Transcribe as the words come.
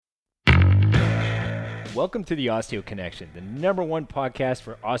Welcome to the Osteo Connection, the #1 podcast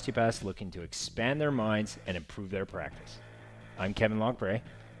for osteopaths looking to expand their minds and improve their practice. I'm Kevin Lockbray.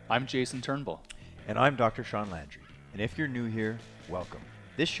 I'm Jason Turnbull. And I'm Dr. Sean Landry. And if you're new here, welcome.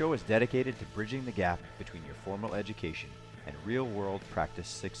 This show is dedicated to bridging the gap between your formal education and real-world practice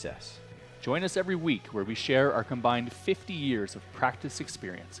success. Join us every week where we share our combined 50 years of practice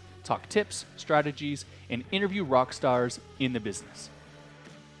experience, talk tips, strategies, and interview rock stars in the business.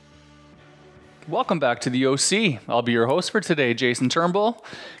 Welcome back to the OC. I'll be your host for today, Jason Turnbull.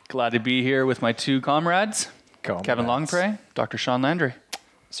 Glad to be here with my two comrades. Kevin Longpre, Dr. Sean Landry.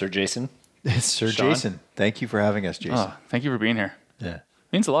 Sir Jason. Sir Sean? Jason, thank you for having us, Jason. Oh, thank you for being here. Yeah.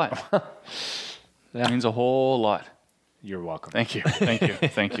 Means a lot. It means a whole lot. You're welcome. Thank you. Thank you.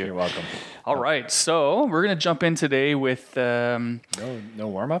 Thank you. You're welcome. All right. So we're going to jump in today with... No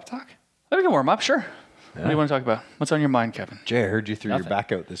warm-up talk? we can warm up, sure. What do you want to talk about? What's on your mind, Kevin? Jay, I heard you threw Nothing. your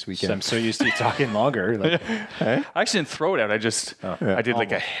back out this weekend. So I'm so used to you talking longer. Like, I actually didn't throw it out. I did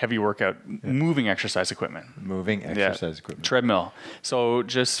like a heavy workout, moving exercise equipment. Moving exercise equipment. Treadmill. So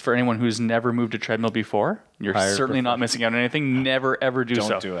just for anyone who's never moved a treadmill before, you're Hire certainly not missing out on anything. Never, ever do so.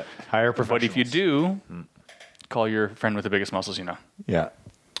 don't do it. Hire But professionals. if you do, call your friend with the biggest muscles you know. Yeah.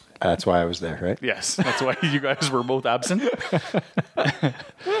 That's why I was there, right? Yes. That's why you guys were both absent.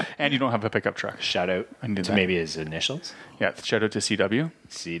 And you don't have a pickup truck. Shout out did to that. maybe his initials. Yeah. Shout out to CW.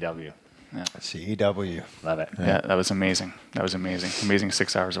 CW. CEW. Love it. Yeah, that was amazing. That was amazing. Amazing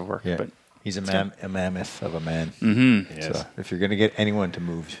 6 hours of work. Yeah. But He's a mammoth of a man. Yes. So if you're going to get anyone to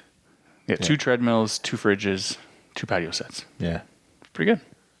move, yeah, 2 treadmills, 2 fridges, 2 patio sets. yeah, Pretty good.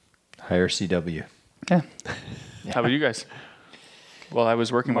 hire CW. Yeah. How about you guys? Well, I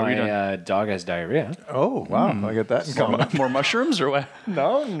was working. What were you doing? My dog has diarrhea. Oh, wow. I got that in common. More mushrooms or what?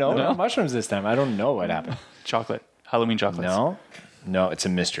 No, not mushrooms this time. I don't know what happened. Chocolate. Halloween chocolates. No, it's a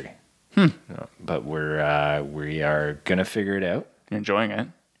mystery. No, but we are gonna figure it out. You're enjoying it.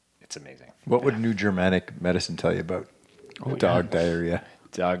 It's amazing. What would New Germanic medicine tell you about dog diarrhea?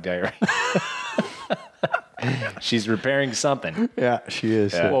 Dog diarrhea. She's repairing something. Yeah, she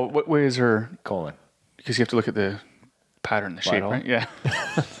is. Yeah. Well, what way is her? Colon. Because you have to look at the pattern, the shape, Butthole? right? Yeah.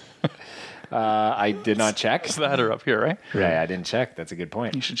 I did not check. It's that or up here, right? Right, I didn't check. That's a good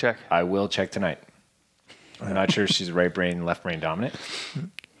point. You should check. I will check tonight. I'm not sure if she's right brain, left brain dominant.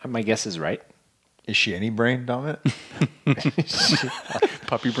 My guess is right. Is she any brain dominant?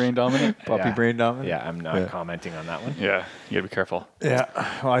 Puppy brain dominant. Puppy Yeah. brain dominant? Yeah, I'm not commenting on that one. Yeah. You gotta be careful. Yeah.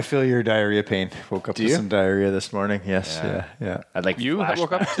 Well, I feel your diarrhea pain. Woke up Do with you? some diarrhea this morning. Yes. Yeah. Yeah. I'd like You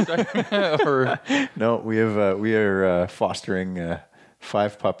woke up to or No, we are fostering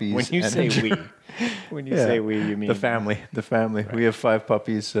 5 puppies. When you and- say we, Yeah. say we, you mean the family. We have 5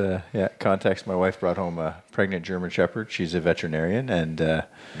 puppies. Context. My wife brought home a pregnant German Shepherd. She's a veterinarian, and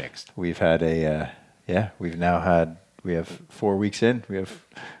mixed. we've had we have 4 weeks in. We have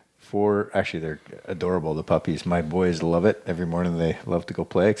 4. Actually, they're adorable. The puppies. My boys love it. Every morning they love to go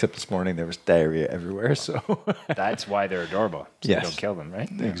play. Except this morning there was diarrhea everywhere. So That's why they're adorable. So Yes. you don't kill them, right?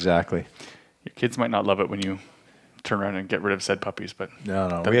 exactly. your kids might not love it when you turn around and get rid of said puppies, but No.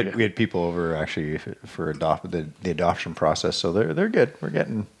 That'd We had people over actually for the adoption process. So they're good. We're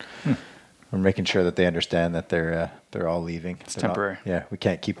getting. We're making sure that they understand that they're all leaving. It's temporary. Yeah, we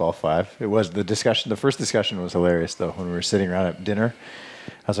can't keep all 5. It was the discussion. The first discussion was hilarious though. When we were sitting around at dinner,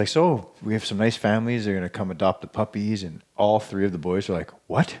 I was like, "So we have some nice families. They're going to come adopt the puppies," and all 3 of the boys were like,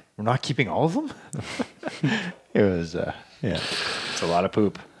 "What? We're not keeping all of them?" It was It's a lot of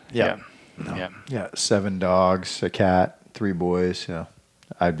poop. yeah. 7 dogs, a cat, 3 boys.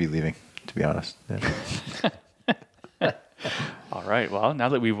 I'd be leaving, to be honest. Yeah. All right. Well, now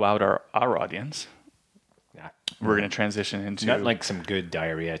that we've wowed our audience, Yeah. we're going to transition into Not like some good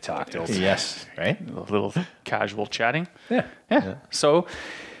diarrhea talk. Yes. Right? a little casual chatting. Yeah. Yeah. So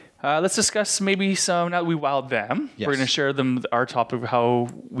let's discuss maybe some, now that we wowed them, Yes. we're going to share them our topic of how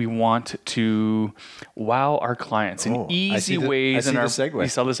we want to wow our clients in Oh, I easy see the- ways. I see the segue. You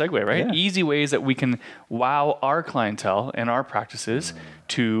saw the segue, right? Yeah. Easy ways that we can wow our clientele and our practices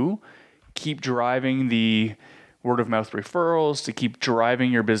to keep driving the word of mouth referrals, to keep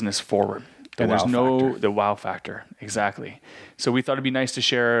driving your business forward. The And there's wow factor. the wow factor. Exactly. So we thought it'd be nice to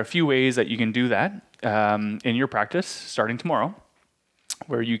share a few ways that you can do that in your practice starting tomorrow,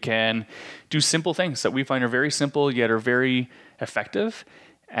 where you can do simple things that we find are very simple yet are very effective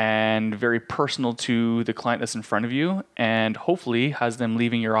and very personal to the client that's in front of you, and hopefully has them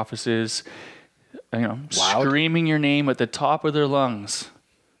leaving your offices, Wowed. screaming your name at the top of their lungs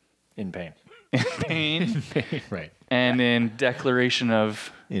In pain. in pain Right. and in declaration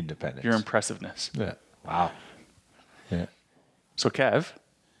of Independence. your impressiveness. Yeah. Wow. Yeah. So Kev,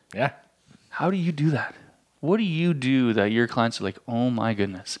 Yeah. How do you do that? What do you do that your clients are like, oh my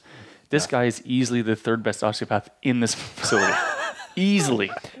goodness, this guy is easily the third best osteopath in this facility?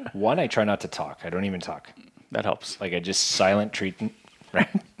 Easily. One, I try not to talk. I don't even talk. That helps. Like I just silent treatment, right?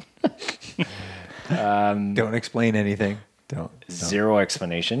 Don't explain anything. Don't. Zero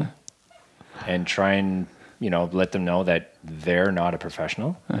explanation, and try and let them know that they're not a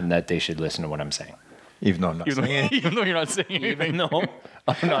professional and that they should listen to what I'm saying. Even though I'm not saying it. Even though you're not saying anything. No,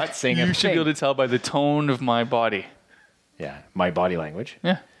 I'm not saying You anything. should be able to tell by the tone of my body. Yeah, my body language.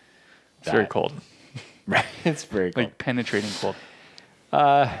 Yeah. It's very cold. Right, it's very cold. Like penetrating cold.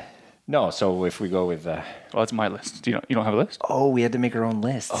 No, so if we go with... Well, that's my list. You don't have a list? Oh, we had to make our own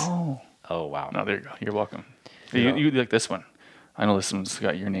lists. Oh, wow. no, there you go. You're welcome. You like this one. I know this one's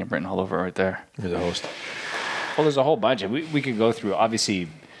got your name written all over it right there. You're the host. Well, there's a whole bunch. We could go through, obviously,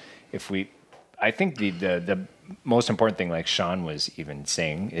 I think the most important thing, like Sean was even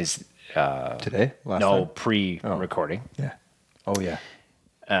saying, is... Today? Last no, time? pre-recording. Yeah. Oh, yeah.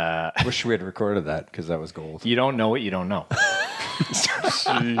 Wish we had recorded that because that was gold. You don't know what you don't know.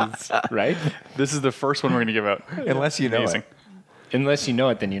 Jeez. Right? This is the first one we're going to give out. Unless you know Amazing. it. Unless you know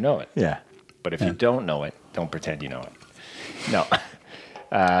it, then you know it. Yeah. But if you don't know it, don't pretend you know it. No.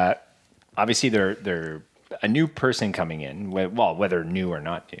 Obviously, they're a new person coming in, well, whether new or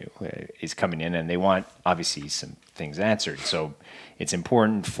not new, is coming in, and they want, obviously, some things answered. So it's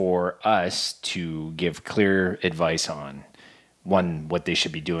important for us to give clear advice on, one, what they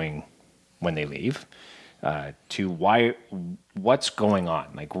should be doing when they leave, two, what's going on?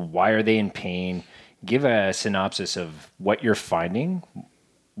 Like, why are they in pain? Give a synopsis of what you're finding,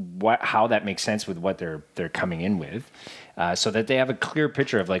 how that makes sense with what they're coming in with, so that they have a clear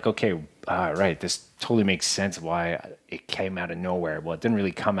picture of like, okay, right, this totally makes sense why it came out of nowhere. Well, it didn't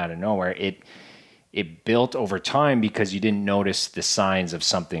really come out of nowhere. It built over time because you didn't notice the signs of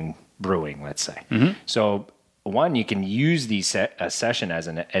something brewing, let's say. Mm-hmm. So one, you can use a session as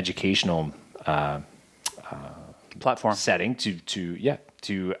an educational Platform. setting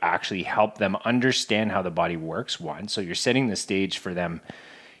to actually help them understand how the body works. One, so you're setting the stage for them,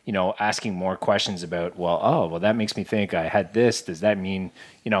 asking more questions about, well, that makes me think I had this. Does that mean,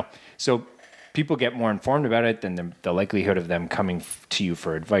 so people get more informed about it, then the likelihood of them coming to you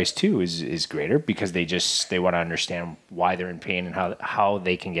for advice too is greater because they want to understand why they're in pain and how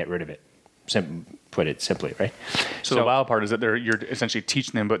they can get rid of it. Put it simply, right? So the wild part is that you're essentially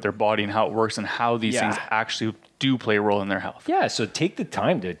teaching them about their body and how it works and how these things actually do play a role in their health. Yeah, so take the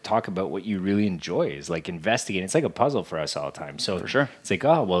time to talk about what you really enjoy. Is like investigating. It's like a puzzle for us all the time. So for sure, it's like,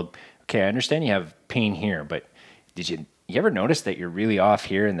 oh, well, okay, I understand you have pain here, but did you ever notice that you're really off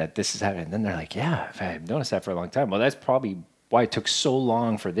here and that this is happening? And then they're like, yeah, I've noticed that for a long time. Well, that's probably why it took so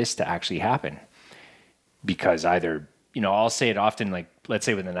long for this to actually happen. Because either, I'll say it often, like, let's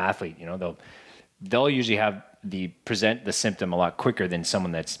say with an athlete, they'll usually present the symptom a lot quicker than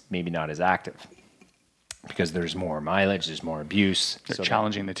someone that's maybe not as active because there's more mileage, there's more abuse. They're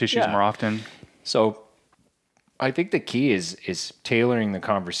challenging the tissues more often. So I think the key is tailoring the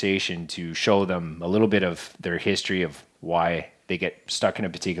conversation to show them a little bit of their history of why they get stuck in a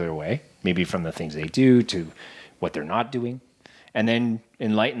particular way, maybe from the things they do to what they're not doing, and then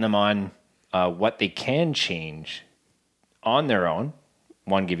enlighten them on what they can change on their own.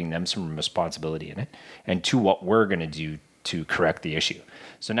 One, giving them some responsibility in it, and two, what we're going to do to correct the issue.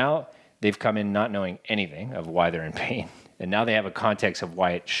 So now they've come in not knowing anything of why they're in pain, and now they have a context of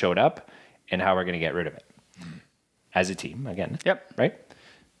why it showed up and how we're going to get rid of it as a team again. Yep. Right?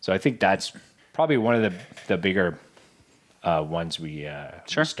 So I think that's probably one of the bigger ones we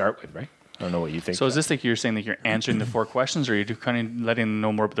start with, right? I don't know what you think. So is this like you're saying that you're answering the 4 questions, or you're kind of letting them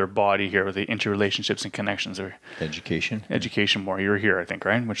know more about their body here with the interrelationships and connections, or Education more? You're here, I think,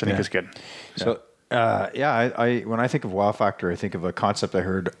 right? Which I think is good. So I when I think of wow factor, I think of a concept I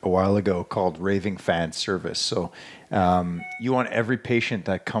heard a while ago called raving fan service. So you want every patient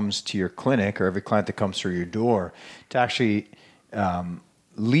that comes to your clinic or every client that comes through your door to actually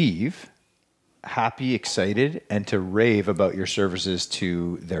leave happy, excited, and to rave about your services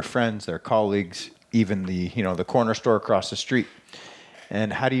to their friends, their colleagues, even the corner store across the street.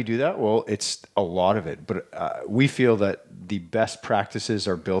 And how do you do that? Well, it's a lot of it, but we feel that the best practices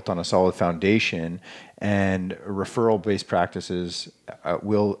are built on a solid foundation, and referral-based practices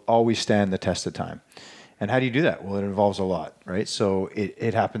will always stand the test of time. And how do you do that? Well, it involves a lot, right? So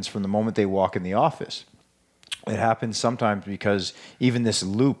it happens from the moment they walk in the office. It happens sometimes because even this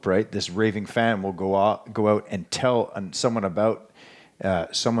loop, right? This raving fan will go out and tell someone about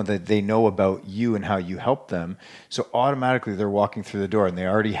someone that they know about you and how you help them. So automatically they're walking through the door and they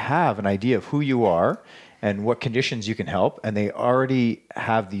already have an idea of who you are and what conditions you can help. And they already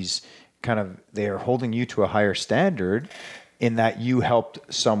have these they are holding you to a higher standard in that you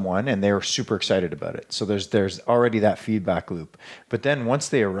helped someone and they were super excited about it. So there's already that feedback loop. But then once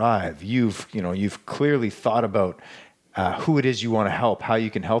they arrive, you've clearly thought about who it is you want to help, how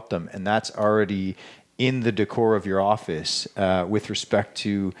you can help them, and that's already in the decor of your office with respect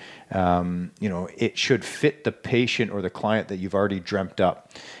to, it should fit the patient or the client that you've already dreamt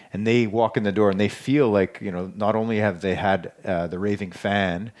up. And they walk in the door and they feel like, not only have they had the raving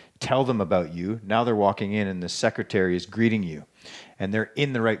fan tell them about you, now they're walking in and the secretary is greeting you and they're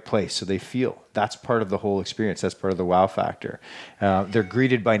in the right place. So they feel that's part of the whole experience. That's part of the wow factor. They're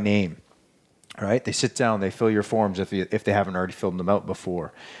greeted by name. Right? They sit down, they fill your forms if they haven't already filled them out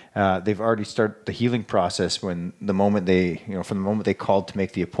before. They've already started the healing process from the moment they called to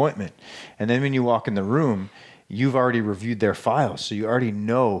make the appointment. And then when you walk in the room, you've already reviewed their files. So you already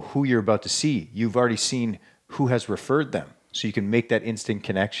know who you're about to see. You've already seen who has referred them. So you can make that instant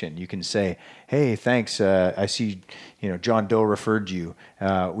connection. You can say, hey, thanks. I see, John Doe referred you.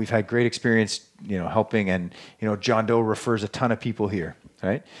 We've had great experience, helping, and, John Doe refers a ton of people here.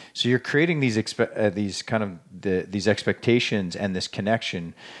 Right, so you're creating these expectations and this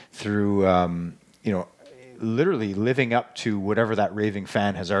connection through, literally living up to whatever that raving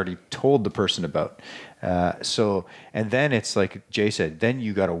fan has already told the person about. And then it's like Jay said, then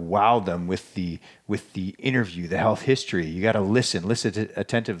you got to wow them with the interview, the health history. You got to listen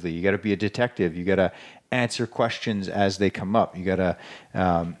attentively. You got to be a detective. You got to answer questions as they come up. You got to,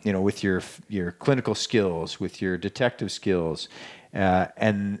 with your clinical skills, with your detective skills.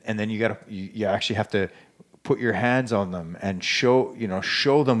 And then you actually have to put your hands on them and show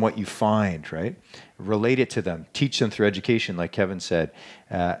them what you find, right? Relate it to them, teach them through education, like Kevin said,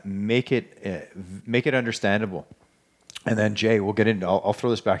 make it understandable. And then Jay, we'll get into, I'll throw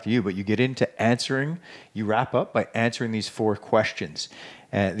this back to you, but you get into you wrap up by answering these 4 questions.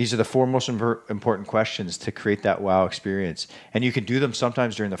 These are the 4 most important questions to create that wow experience. And you can do them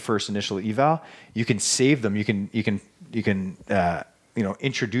sometimes during the first initial eval. You can save them. You can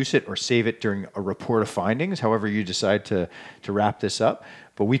introduce it or save it during a report of findings, however you decide to wrap this up.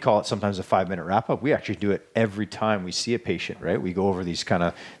 But we call it sometimes a 5-minute wrap up. We actually do it every time we see a patient, right? We go over this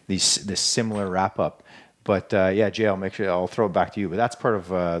similar wrap up. But Jay, I'll throw it back to you. But that's part of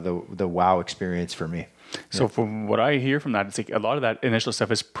the wow experience for me. So from what I hear from that, it's like a lot of that initial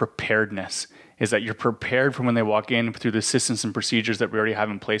stuff is preparedness. Is that you're prepared from when they walk in through the systems and procedures that we already have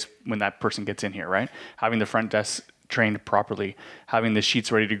in place when that person gets in here, right? Having the front desk trained properly, having the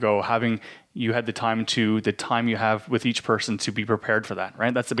sheets ready to go, having you had the time you have with each person to be prepared for that,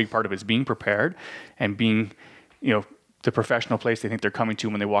 right? That's the big part of it, is being prepared and being, the professional place they think they're coming to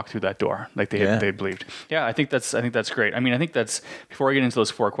when they walk through that door, like they believed. Yeah, I think that's great. I mean, I think that's, before I get into those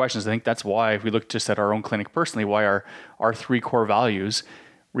 4 questions, I think that's why, if we look just at our own clinic personally, why our 3 core values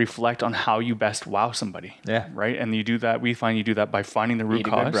reflect on how you best wow somebody. Yeah. Right. And you do that. We find you do that by finding the root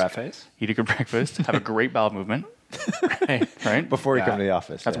cause. Eat a good breakfast. Have a great bowel movement. Right. Before you come to the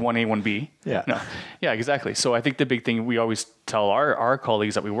office. That's 1A, 1B. Yeah. No. Yeah, exactly. So I think the big thing we always tell our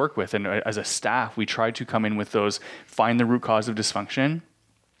colleagues that we work with, and as a staff, we try to come in with those, find the root cause of dysfunction,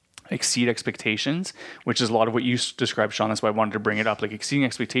 exceed expectations, which is a lot of what you described, Sean. That's why I wanted to bring it up, like exceeding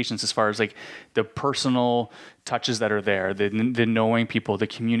expectations as far as like the personal touches that are there, the knowing people, the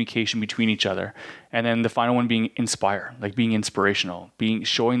communication between each other. And then the final one being inspire, like being inspirational,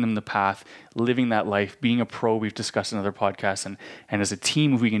 showing them the path, living that life, being a pro. We've discussed in other podcasts, and as a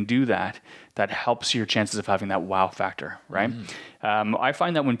team, if we can do that, that helps your chances of having that wow factor, right? I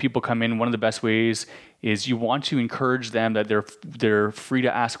find that when people come in, one of the best ways is you want to encourage them that they're free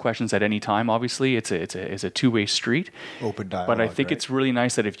to ask questions at any time. Obviously, it's a two-way street. Open dialogue. But I think it's really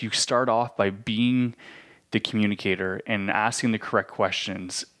nice that if you start off by being the communicator and asking the correct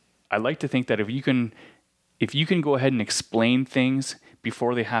questions, I like to think that if you can go ahead and explain things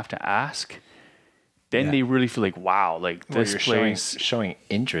before they have to ask, then they really feel like, wow, like this place showing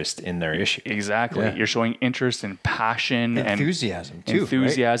interest in their issue. Exactly. Yeah. You're showing interest and passion enthusiasm and too.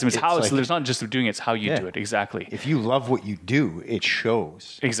 Enthusiasm. Right? It's how there's not just doing it, it's how you do it. Exactly. If you love what you do, it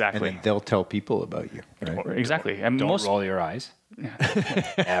shows. Exactly. And then they'll tell people about you. Right? Exactly. And Don't roll your eyes.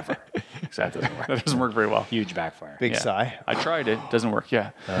 Ever. Exactly. That doesn't work very well. Huge backfire. Big sigh. I tried it. Doesn't work.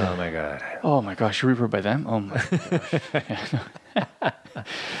 Yeah. Oh my God. Oh my gosh. You're referred by them? Oh my gosh.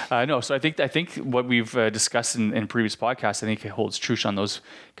 No. So I think what we've discussed in previous podcasts, I think it holds true on those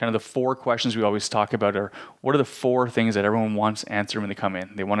kind of the 4 questions we always talk about are, what are the 4 things that everyone wants answered when they come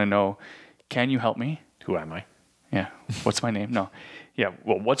in? They want to know, can you help me? Who am I? Yeah. What's my name? No. Yeah.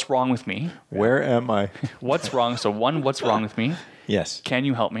 Well, what's wrong with me? Where am I? What's wrong? So 1, what's wrong with me? Yes. Can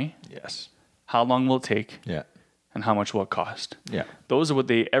you help me? Yes. How long will it take? Yeah. and how much will it cost? Yeah. Those are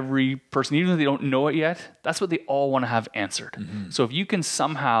what every person, even if they don't know it yet, that's what they all want to have answered. So if you can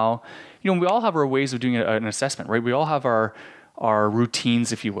somehow, we all have our ways of doing an assessment, right? We all have our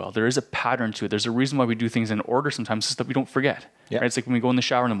routines, if you will. There is a pattern to it. There's a reason why we do things in order sometimes so that we don't forget. Yeah. Right? It's like when we go in the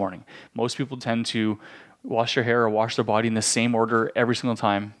shower in the morning. Most people tend to wash their hair or wash their body in the same order every single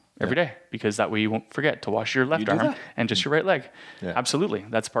time, every day, because that way you won't forget to wash your left arm and just your right leg. Yeah. Absolutely.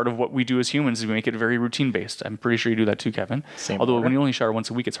 That's part of what we do as humans is we make it very routine based. I'm pretty sure you do that too, Kevin. Same Although order. when you only shower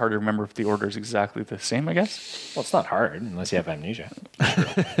once a week, it's hard to remember if the order is exactly the same, I guess. Well, it's not hard unless you have amnesia.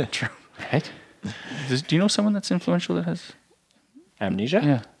 True. Right? Do you know someone that's influential that has? Amnesia?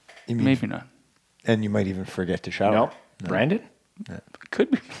 Yeah. You mean- Maybe not. And you might even forget to shower. No. Brandon?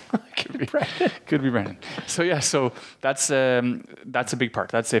 Could be. Could be Brandon. So yeah, so that's a big part.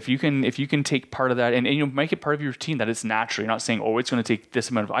 That's if you can take part of that and make it part of your routine that it's natural. You're not saying, oh, it's going to take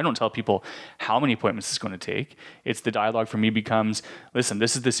this amount of. I don't tell people how many appointments it's going to take. It's the dialogue for me becomes, listen,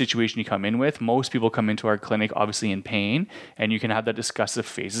 this is the situation you come in with. Most people come into our clinic obviously in pain, and you can have that discuss the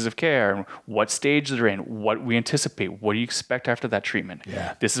phases of care and what stage they're in, what we anticipate, what do you expect after that treatment.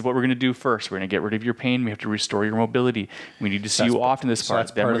 Yeah. This is what we're going to do first. We're going to get rid of your pain. We have to restore your mobility. We need to see you off in this So part.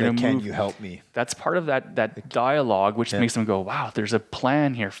 that's Then part we're of going the to can move. you help me? That's part of that dialogue, which makes them go, wow, there's a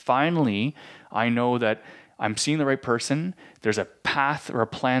plan here. Finally, I know that I'm seeing the right person. There's a path or a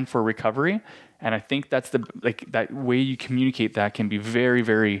plan for recovery. And I think that's that way you communicate that can be very,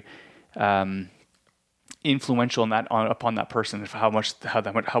 very influential upon that person, how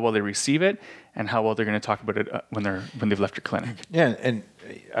well they receive it and how well they're going to talk about it when they've left your clinic. Yeah, and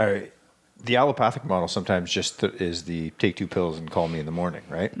the allopathic model sometimes just is the take 2 pills and call me in the morning,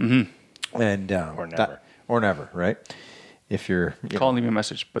 right? Mm-hmm. And or never, right? If you're Call and leave me a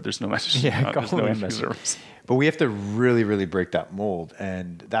message, but there's no message. Yeah, There's call no and leave a answer message. service. But we have to really, really break that mold,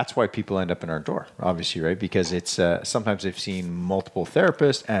 and that's why people end up in our door, obviously, right? Because it's sometimes they've seen multiple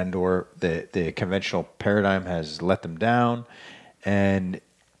therapists, and or the conventional paradigm has let them down, and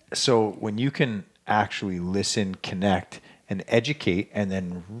so when you can actually listen, connect, and educate, and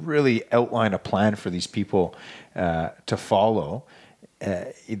then really outline a plan for these people to follow,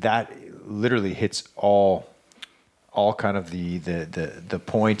 that literally hits all kind of the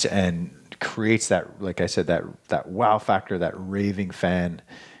points and creates that, like I said, that wow factor, that raving fan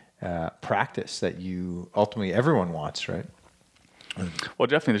practice that you ultimately everyone wants, right? Well,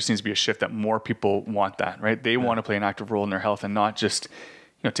 definitely there seems to be a shift that more people want that, right? They want to play an active role in their health and not just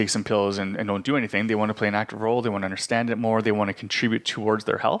take some pills and don't do anything. They want to play an active role. They want to understand it more. They want to contribute towards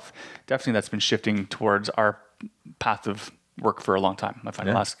their health. Definitely that's been shifting towards our path of work for a long time. I find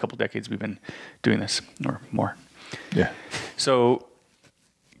the last couple of decades we've been doing this or more. Yeah. So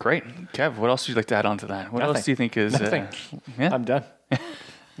great. Kev, what else would you like to add on to that? What else do you think is... Nothing. Yeah? I'm done.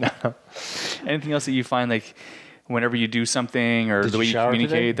 Anything else that you find like whenever you do something or Did the you way you shower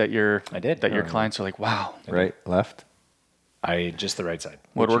communicate today? I did. that your clients are like, wow, Right, left. Just the right side.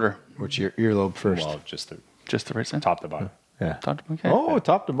 what order? Which your earlobe first? Well, just the Just the right side? top to bottom. Yeah. Okay. Oh,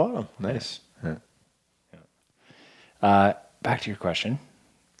 top to bottom. Nice. Yeah. Back to your question.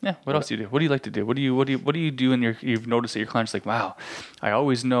 Yeah. What else do you do? What do you like to do? What do you do in you've noticed that your clients are like, wow, I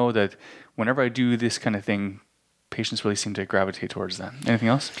always know that whenever I do this kind of thing, patients really seem to gravitate towards that. Anything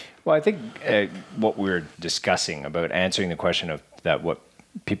else? Well, I think what we're discussing about answering the question of that, what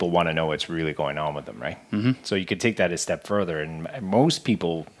people want to know what's really going on with them, right? Mm-hmm. So you could take that a step further. And most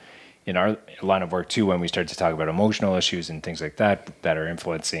people in our line of work too, when we start to talk about emotional issues and things like that are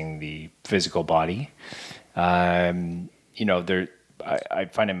influencing the physical body, I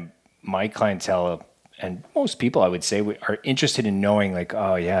find in my clientele and most people, I would say, are interested in knowing like,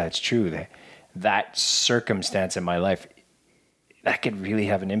 oh yeah, it's true that circumstance in my life, that could really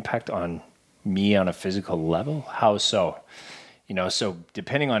have an impact on me on a physical level. How so? So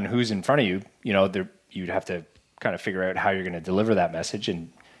depending on who's in front of you, you'd have to kind of figure out how you're going to deliver that message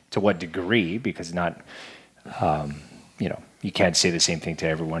and to what degree, because not, you can't say the same thing to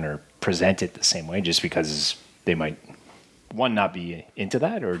everyone or present it the same way just because they might, one, not be into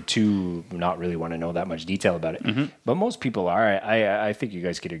that, or two, not really want to know that much detail about it. Mm-hmm. But most people are. I think you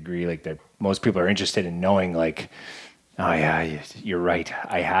guys could agree, like that most people are interested in knowing, like, oh yeah, you're right.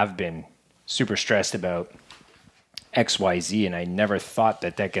 I have been super stressed about XYZ, and I never thought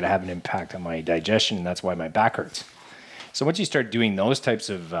that could have an impact on my digestion, and that's why my back hurts. So once you start doing those types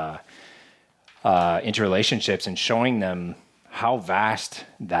of interrelationships and showing them how vast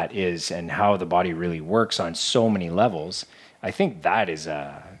that is and how the body really works on so many levels, I think that is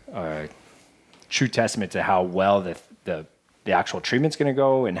a true testament to how well the actual treatment's going to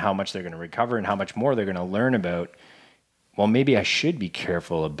go and how much they're going to recover and how much more they're going to learn about, well, maybe I should be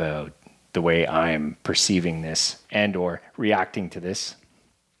careful about the way I'm perceiving this and or reacting to this,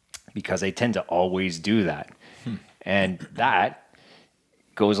 because I tend to always do that. And that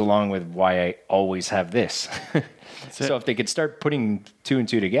goes along with why I always have this. So if they could start putting 2 and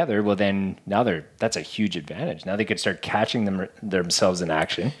 2 together, well, then now that's a huge advantage. Now they could start catching themselves in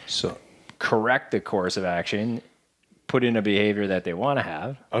action, So correct the course of action, put in a behavior that they want to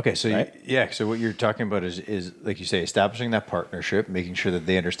have. okay, so Right? so what you're talking about is like you say, establishing that partnership, making sure that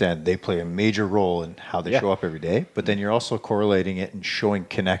they understand they play a major role in how they Yeah. show up every day. But then you're also correlating it and showing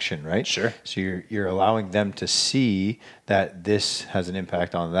connection, right? Sure. So you're allowing them to see that this has an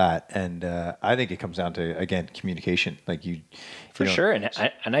impact on that, and I think it comes down to, again, communication. Like For sure.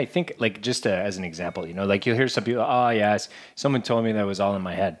 And I think, like, just as an example, like you'll hear some people, oh, yes, someone told me that was all in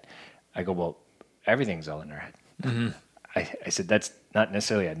my head. I go, well, everything's all in our head. Mm-hmm. I said, that's not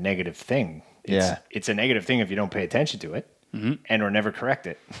necessarily a negative thing. It's a negative thing if you don't pay attention to it and or never correct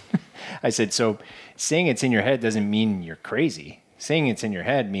it. I said, so saying it's in your head doesn't mean you're crazy. Saying it's in your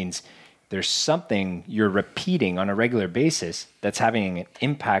head means there's something you're repeating on a regular basis that's having an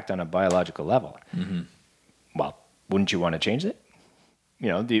impact on a biological level. Well, wouldn't you want to change it?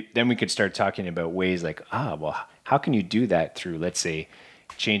 Then we could start talking about ways like, well, how can you do that through, let's say,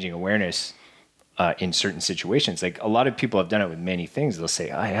 changing awareness in certain situations? Like, a lot of people have done it with many things. They'll say,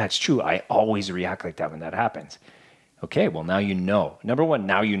 oh, yeah, it's true. I always react like that when that happens. Okay, well, now you know. Number one,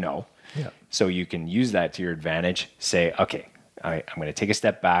 now you know. Yeah. So you can use that to your advantage. Say, okay, I'm going to take a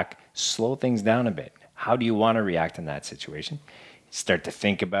step back, slow things down a bit. How do you want to react in that situation? Start to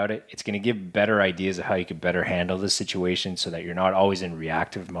think about it. It's going to give better ideas of how you could better handle the situation so that you're not always in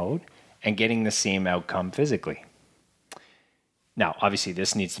reactive mode and getting the same outcome physically. Now, obviously,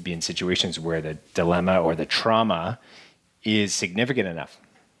 this needs to be in situations where the dilemma or the trauma is significant enough,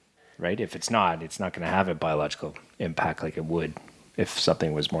 right? If it's not going to have a biological impact like it would if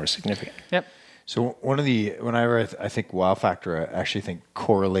something was more significant. Yep. So whenever I think wow factor, I actually think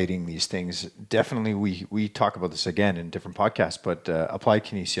correlating these things. Definitely, we talk about this again in different podcasts, but applied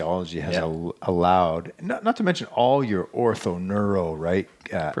kinesiology has allowed, not to mention all your ortho, neuro, right?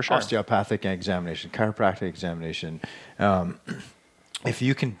 For sure. Osteopathic examination, chiropractic examination. If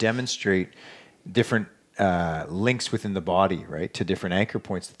you can demonstrate different links within the body, right, to different anchor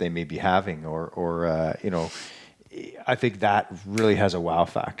points that they may be having, or I think that really has a wow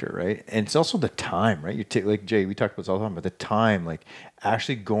factor, right? And it's also the time, right? You take, like Jay, we talked about this all the time, but the time, like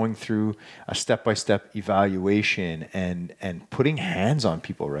actually going through a step-by-step evaluation and putting hands on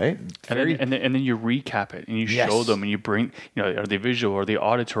people, right? And then you recap it and you show them, and you bring, are they visual, or are they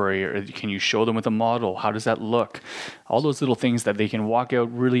auditory, or can you show them with a model? How does that look? All those little things that they can walk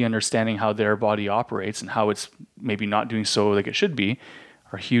out really understanding how their body operates and how it's maybe not doing so like it should be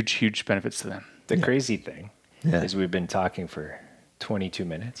are huge, huge benefits to them. The crazy thing is we've been talking for 22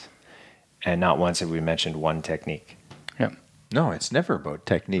 minutes and not once have we mentioned one technique. Yeah. No, it's never about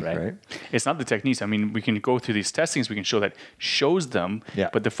technique, right? It's not the techniques. I mean, we can go through these testings. We can show that shows them.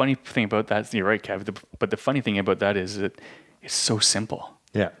 Yeah. But the funny thing about that, you're right, Kev. But the funny thing about that is that it's so simple.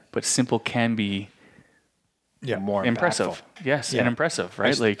 Yeah. But simple can be More impressive. impactful. Yes, Yeah. and impressive,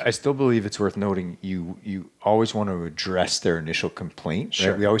 right? I still believe it's worth noting you always want to address their initial complaint. Right?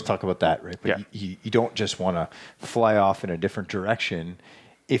 Sure. We always talk about that, right? But Yeah. you don't just want to fly off in a different direction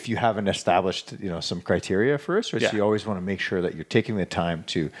if you haven't established some criteria first. Right? Yeah. So you always want to make sure that you're taking the time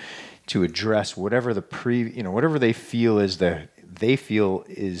to address whatever whatever they feel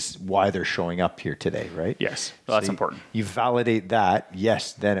is why they're showing up here today, right? Yes. Well, that's So important. You validate that,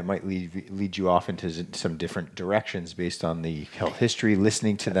 yes, then it might lead you off into some different directions based on the health history,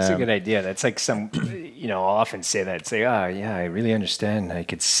 listening to them. That's a good idea. That's like I'll often say that. Say, yeah, I really understand. I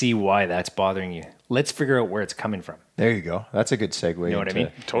could see why that's bothering you. Let's figure out where it's coming from. There you go. That's a good segue. You know what I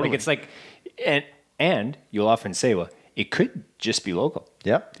mean? Totally. Like, it's like, and you'll often say, well, it could just be local.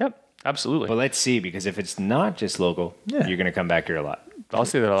 Yep. Yep. Absolutely. But let's see, because if it's not just local, you're going to come back here a lot. I'll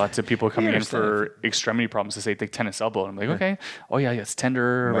say that a lot to people coming in understand. for extremity problems to say like tennis elbow. And I'm like, okay, oh yeah, it's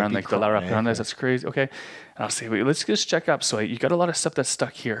tender Might around be like the lateral chronic, appendices. That's crazy. Okay. And I'll say, wait, let's just check up. So you got a lot of stuff that's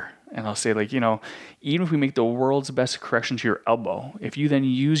stuck here. And I'll say, like, even if we make the world's best correction to your elbow, if you then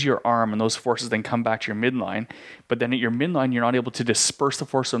use your arm and those forces then come back to your midline, but then at your midline, you're not able to disperse the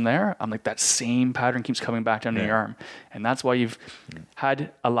force from there, I'm like, that same pattern keeps coming back down to your arm. And that's why you've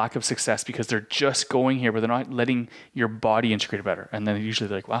had a lack of success, because they're just going here, but they're not letting your body integrate it better. And then usually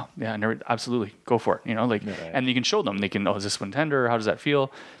they're like, wow, yeah, absolutely, go for it. And you can show them, is this one tender? How does that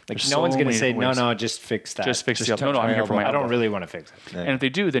feel? Like, There's no one's so going to many say, different no, ways. just fix that. Just fix Just the elbow. No, touch I'm my here for elbow. my I elbow. don't really want to fix it. And if they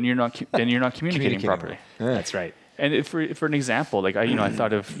do, then you're not communicating properly. Yeah. That's right. And for an example, like I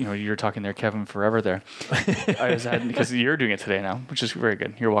thought of, you're talking there, Kevin, forever there. Because you're doing it today now, which is very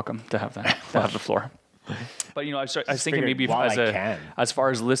good. You're welcome to have that, to have the floor. But I was thinking maybe as far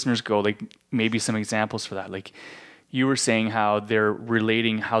as listeners go, like maybe some examples for that. Like you were saying how they're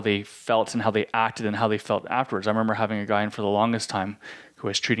relating how they felt and how they acted and how they felt afterwards. I remember having a guy in for the longest time who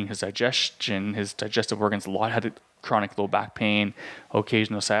was treating his digestion, his digestive organs a lot, had chronic low back pain,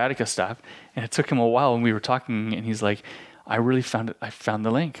 occasional sciatica stuff. And it took him a while when we were talking, and he's like, I found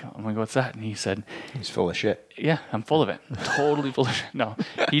the link. I'm like, what's that? And he said, he's full of shit. Yeah, I'm full of it. Totally full of shit. No,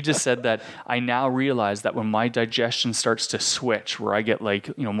 he just said that I now realize that when my digestion starts to switch, where I get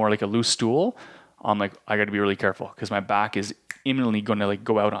like, more like a loose stool, I'm like, I got to be really careful because my back is imminently going to like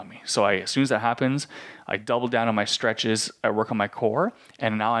go out on me. So as soon as that happens, I double down on my stretches, I work on my core,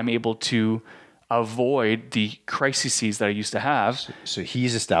 and now I'm able to avoid the crises that I used to have. So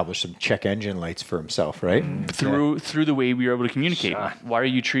he's established some check engine lights for himself, right? Through the way we were able to communicate. Sure. Why are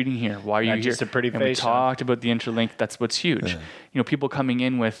you treating here? Why are you here? Just a pretty and face. We talked about the interlink. That's what's huge. People coming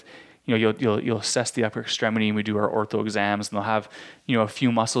in with, you'll assess the upper extremity, and we do our ortho exams, and they'll have, a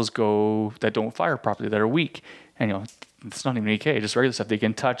few muscles go that don't fire properly, that are weak, and it's not even EK, just regular stuff. They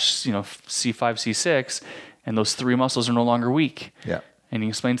can touch, C5, C6, and those 3 muscles are no longer weak. Yeah. And you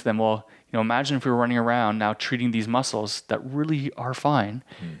explain to them, well, imagine if we were running around now treating these muscles that really are fine,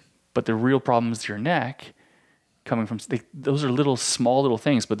 but the real problem is your neck coming from. Those are small little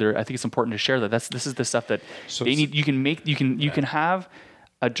things, but I think it's important to share that. This is the stuff that they need. You can have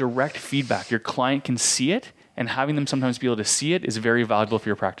a direct feedback. Your client can see it, and having them sometimes be able to see it is very valuable for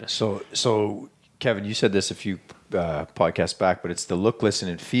your practice. So Kevin, you said this a few podcasts back, but it's the look, listen,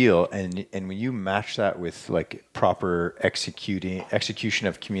 and feel, and when you match that with like proper execution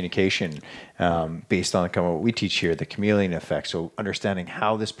of communication, based on kind of what we teach here, the chameleon effect. So understanding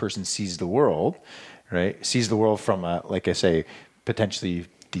how this person sees the world, right? Sees the world from like I say, potentially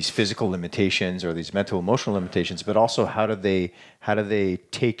these physical limitations or these mental emotional limitations, but also how do they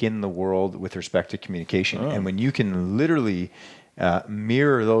take in the world with respect to communication? And when you can literally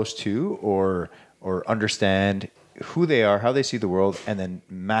mirror those two, or understand who they are, how they see the world, and then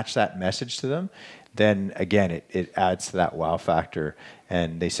match that message to them, then again, it adds to that wow factor.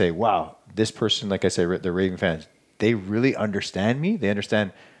 And they say, wow, this person, like I say, they're raving fans. They really understand me. They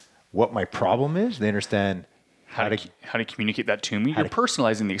understand what my problem is. They understand how to communicate that to me. You're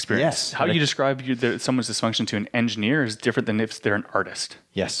personalizing the experience. Yes. How you describe someone's dysfunction to an engineer is different than if they're an artist.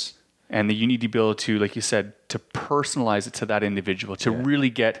 Yes. And you need to be able to, like you said, to personalize it to that individual, to really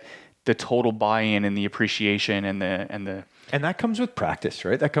get the total buy-in and the appreciation and that comes with practice,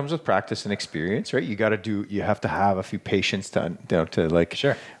 right? That comes with practice and experience, right? You have to have a few patience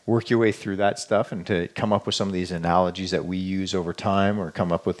to work your way through that stuff, and to come up with some of these analogies that we use over time, or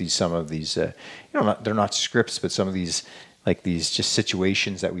come up with some of these they're not scripts, but some of these just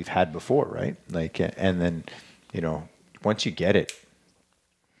situations that we've had before, right? Like, and then once you get it,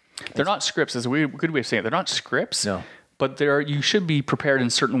 they're not scripts. Is a good way of saying it. They're not scripts. No. But you should be prepared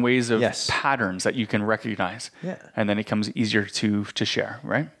in certain ways of patterns that you can recognize. Yeah. And then it comes easier to share,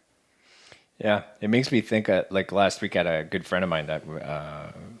 right? Yeah. It makes me think, like last week I had a good friend of mine that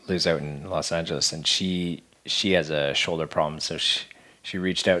lives out in Los Angeles, and she has a shoulder problem. So she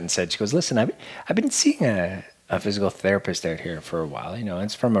reached out and said, she goes, listen, I've been seeing a physical therapist out here for a while,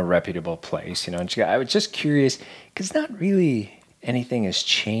 it's from a reputable place, and I was just curious, because not really anything is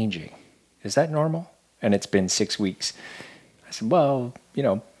changing. Is that normal? And it's been 6 weeks. I said, well,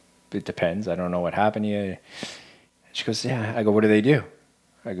 it depends. I don't know what happened to you. And she goes, yeah. I go, what do they do?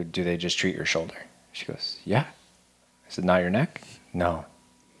 I go, do they just treat your shoulder? She goes, yeah. I said, not your neck? No.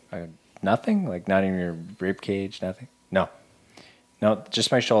 I go, nothing? Like not in your rib cage, nothing? No,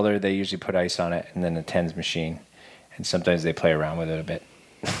 just my shoulder. They usually put ice on it and then a TENS machine. And sometimes they play around with it a bit.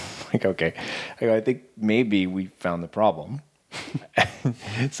 Like, okay. I go, I think maybe we found the problem.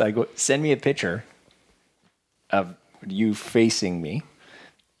 So I go, send me a picture of you facing me,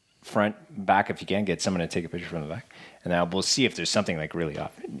 front, back, if you can, get someone to take a picture from the back, and then we'll see if there's something like really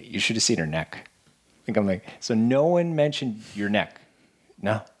off. You should have seen her neck. I'm like, so no one mentioned your neck?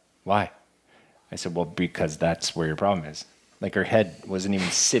 No. Why? I said, well, because that's where your problem is. Like her head wasn't even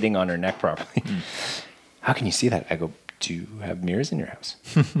sitting on her neck properly. How can you see that? I go, do you have mirrors in your house?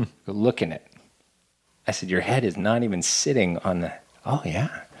 Go look in it. I said, your head is not even sitting on the, oh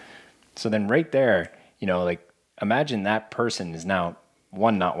yeah. So then right there, like, imagine that person is now,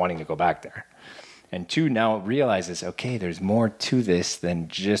 one, not wanting to go back there. And two, now realizes, okay, there's more to this than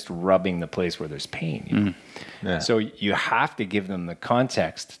just rubbing the place where there's pain. Yeah. So you have to give them the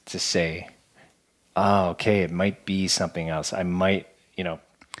context to say, oh, okay, it might be something else. I might,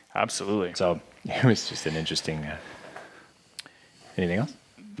 Absolutely. So It was just an interesting. Anything else?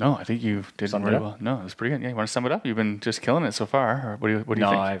 No, I think you did Summed it really up? well. No, it was pretty good. Yeah, you want to sum it up? You've been just killing it so far. Or what do you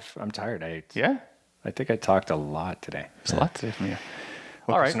No, think? I'm tired. Yeah, I think I talked a lot today. it's a lot today from you.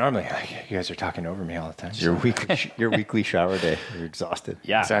 Well, All 'cause right. normally you guys are talking over me all the time. Your weekly shower day. You're exhausted.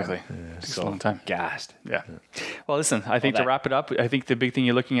 Yeah, Exactly. Takes a long time. Gassed. Yeah. Well, listen, I think to that- wrap it up, I think the big thing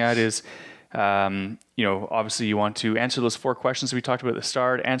you're looking at is, obviously you want to answer those 4 questions we talked about at the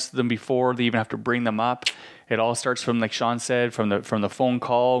start, answer them before they even have to bring them up. It all starts from, like Sean said, from the phone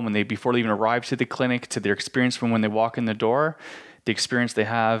call before they even arrive to the clinic, to their experience from when they walk in the door, the experience they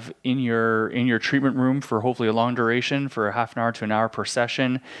have in your treatment room for hopefully a long duration, for a half an hour to an hour per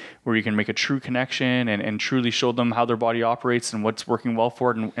session, where you can make a true connection and truly show them how their body operates and what's working well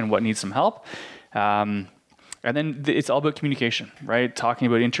for it and what needs some help. And then it's all about communication, right? Talking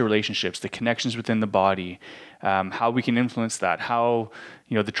about interrelationships, the connections within the body, how we can influence that, how,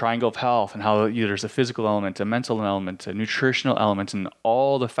 the triangle of health, and how there's a physical element, a mental element, a nutritional element, and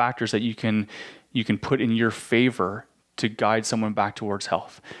all the factors that you can put in your favor to guide someone back towards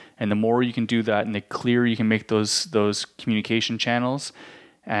health. And the more you can do that, and the clearer you can make those communication channels,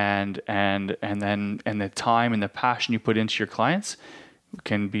 and the time and the passion you put into your clients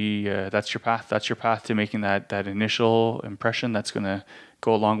can be that's your path to making that initial impression that's going to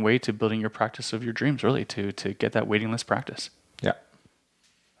go a long way to building your practice of your dreams, really, to get that waiting list practice. Yeah.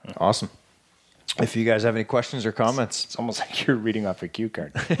 Awesome. If you guys have any questions or comments, It's almost like you're reading off a cue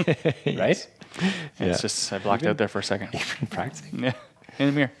card, right? It's just I blacked out there for a second. You've been practicing. Yeah, in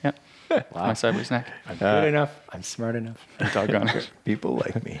the mirror. Yeah, my sideways snack. I'm good enough. I'm smart enough. Doggone it. people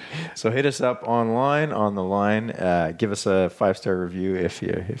like me. So hit us up online on the line. Give us a 5-star review if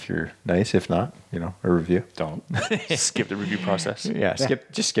you're nice. If not, a review. Don't. Skip the review process. Yeah,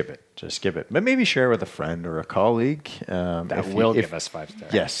 skip it. But maybe share with a friend or a colleague. That will give us 5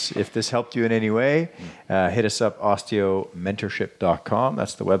 stars. Yes, if this helped you in any way, hit us up, osteomentorship.com.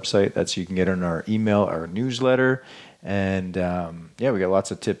 That's the website. That's you can get on our email, our newsletter. And we got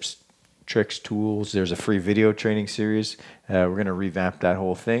lots of tips, tricks, tools. There's a free video training series. We're going to revamp that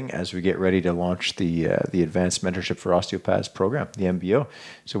whole thing as we get ready to launch the Advanced Mentorship for Osteopaths program, the MBO.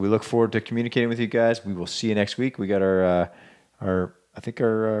 So we look forward to communicating with you guys. We will see you next week. We got our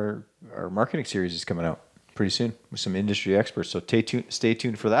marketing series is coming out pretty soon with some industry experts. So stay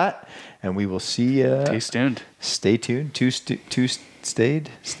tuned for that, and we will see you. Stay tuned. Stay tuned.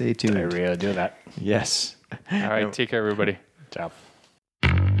 Stay tuned. I really do that. Yes. All right, take care, everybody. Ciao.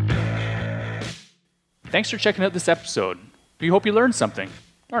 Thanks for checking out this episode. We hope you learned something,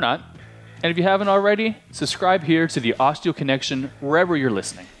 or not. And if you haven't already, subscribe here to the Osteo Connection wherever you're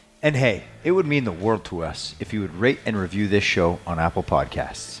listening. And hey, it would mean the world to us if you would rate and review this show on Apple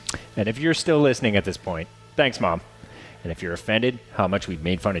Podcasts. And if you're still listening at this point, thanks, Mom. And if you're offended how much we've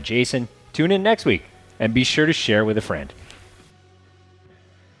made fun of Jason, tune in next week and be sure to share with a friend.